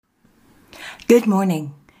Good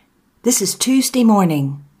morning. This is Tuesday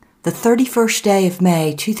morning, the 31st day of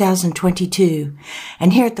May, 2022,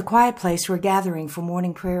 and here at the Quiet Place we're gathering for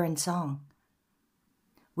morning prayer and song.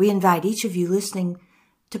 We invite each of you listening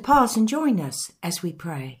to pause and join us as we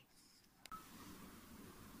pray.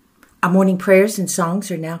 Our morning prayers and songs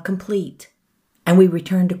are now complete, and we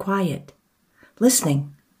return to quiet,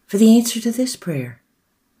 listening for the answer to this prayer.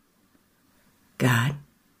 God,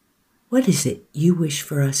 what is it you wish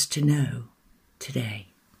for us to know today?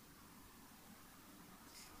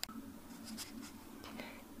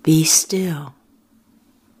 Be still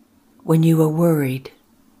when you are worried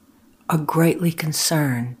or greatly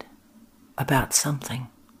concerned about something,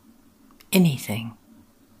 anything.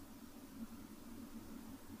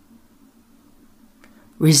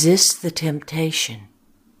 Resist the temptation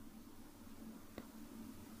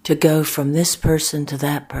to go from this person to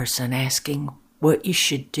that person asking what you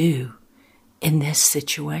should do in this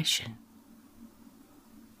situation.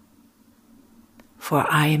 For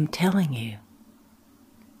I am telling you,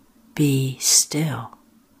 be still.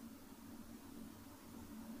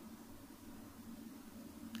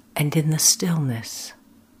 And in the stillness,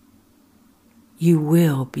 you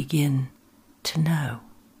will begin to know.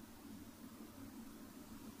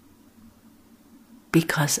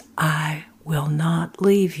 Because I will not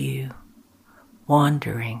leave you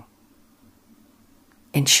wandering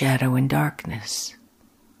in shadow and darkness,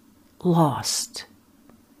 lost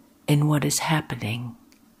in what is happening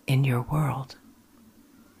in your world.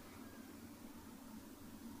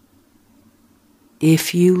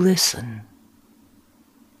 If you listen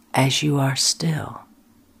as you are still,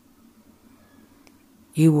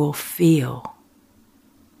 you will feel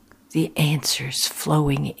the answers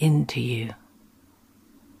flowing into you.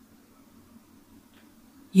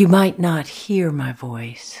 You might not hear my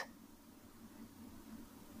voice.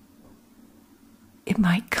 It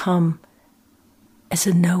might come as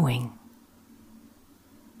a knowing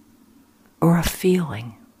or a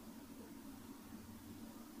feeling.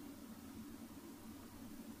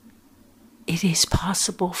 It is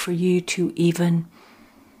possible for you to even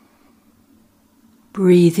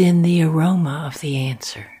breathe in the aroma of the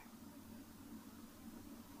answer.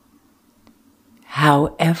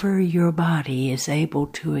 However your body is able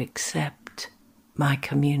to accept my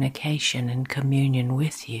communication and communion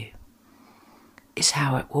with you is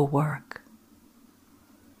how it will work.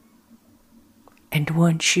 And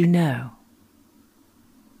once you know,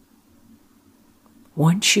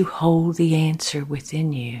 once you hold the answer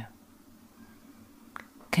within you,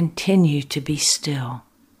 continue to be still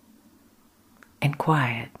and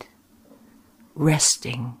quiet,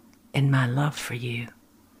 resting in my love for you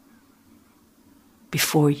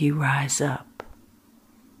before you rise up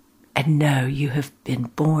and know you have been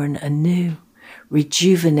born anew,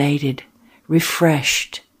 rejuvenated,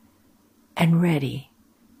 refreshed, and ready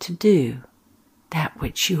to do that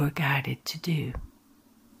which you are guided to do.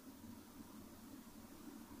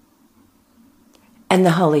 And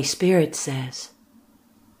the Holy Spirit says,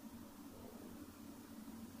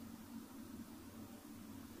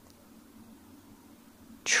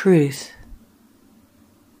 truth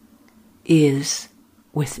is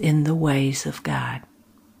within the ways of God.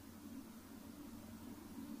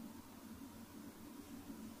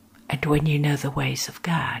 And when you know the ways of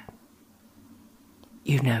God,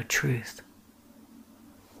 you know truth.